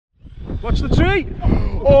Watch the tree.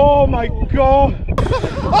 Oh my god.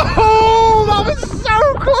 Oh, that was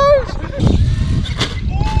so close.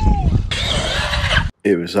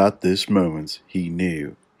 It was at this moment he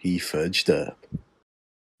knew he fudged up.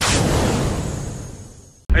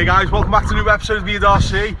 Hey guys, welcome back to a new episode of Björn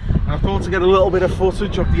Ironside. And I thought to get a little bit of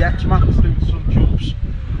footage of the X-Maxx doing some jumps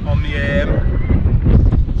on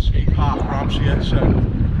the skate park ramps here. So,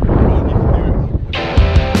 what you can do.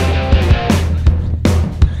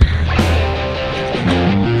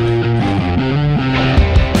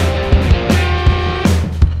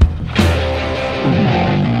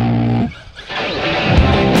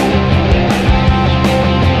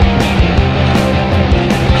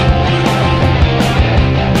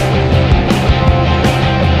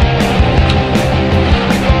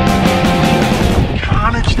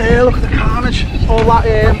 Look at the carnage, all that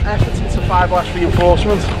effort into fiberglass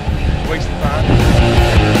reinforcement, waste of time.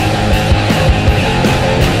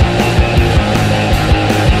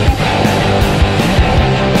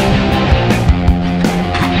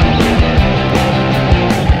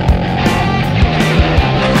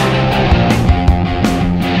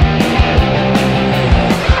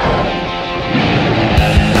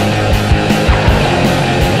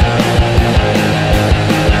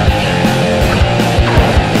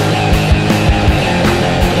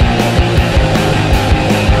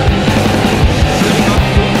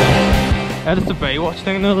 That's the Baywatch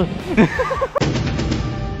thing, another.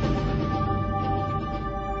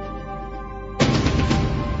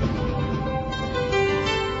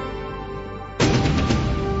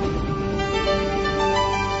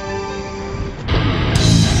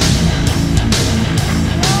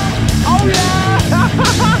 Oh yeah!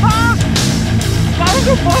 That was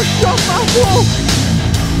a boss shot, that was!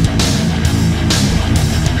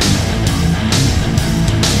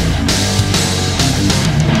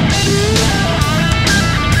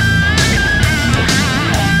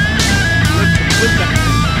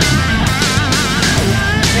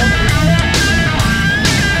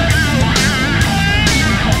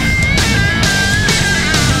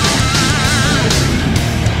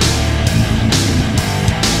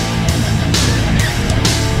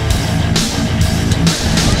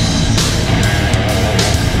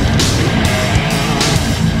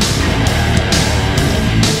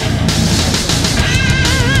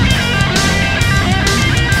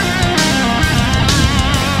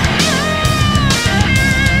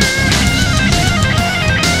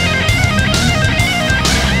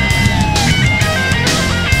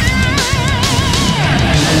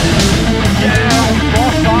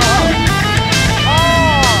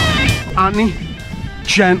 Annie,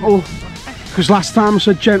 gentle, because last time I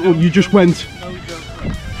said gentle, you just went.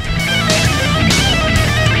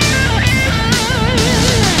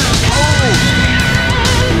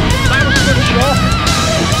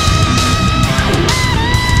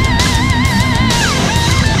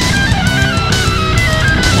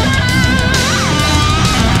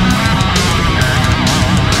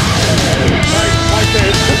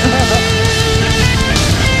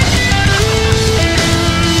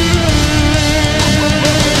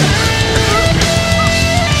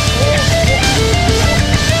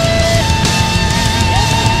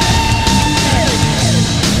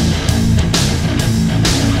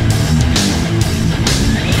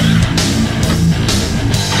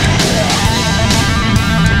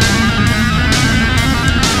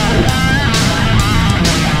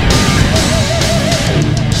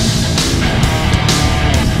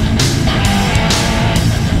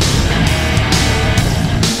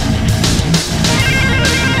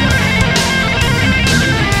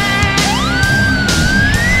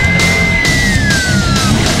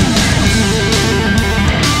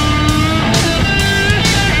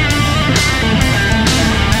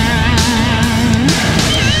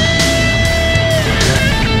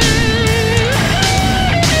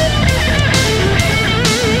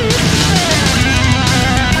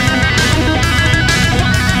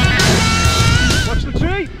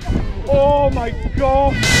 Oh my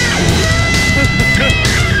god!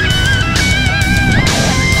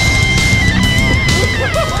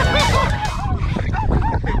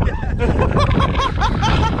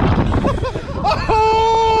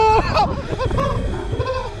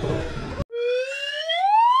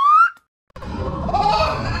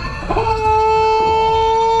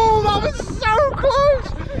 That was so close!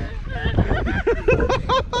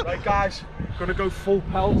 Right guys, gonna go full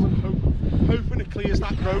pelt and hoping it clears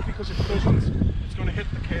that road, because if it doesn't, it's going to hit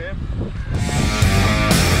the curb.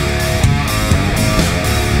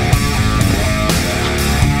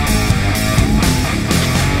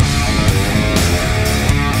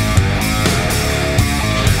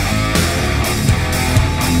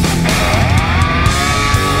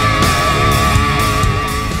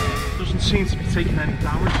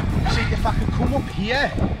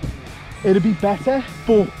 here, it'd be better,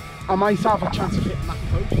 but I might have a chance of hitting that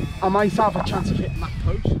post. I might have a chance of hitting that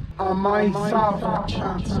post. I might have a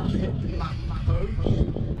chance of hitting that post.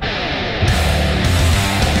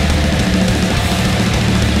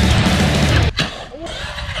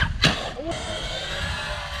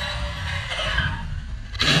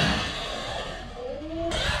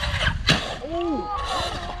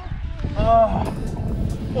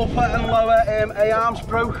 Upper and lower A-arms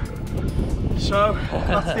broke, so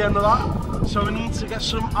that's the end of that. So we need to get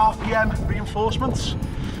some RPM reinforcements.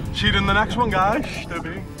 See you in the next one, guys.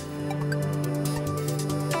 Stay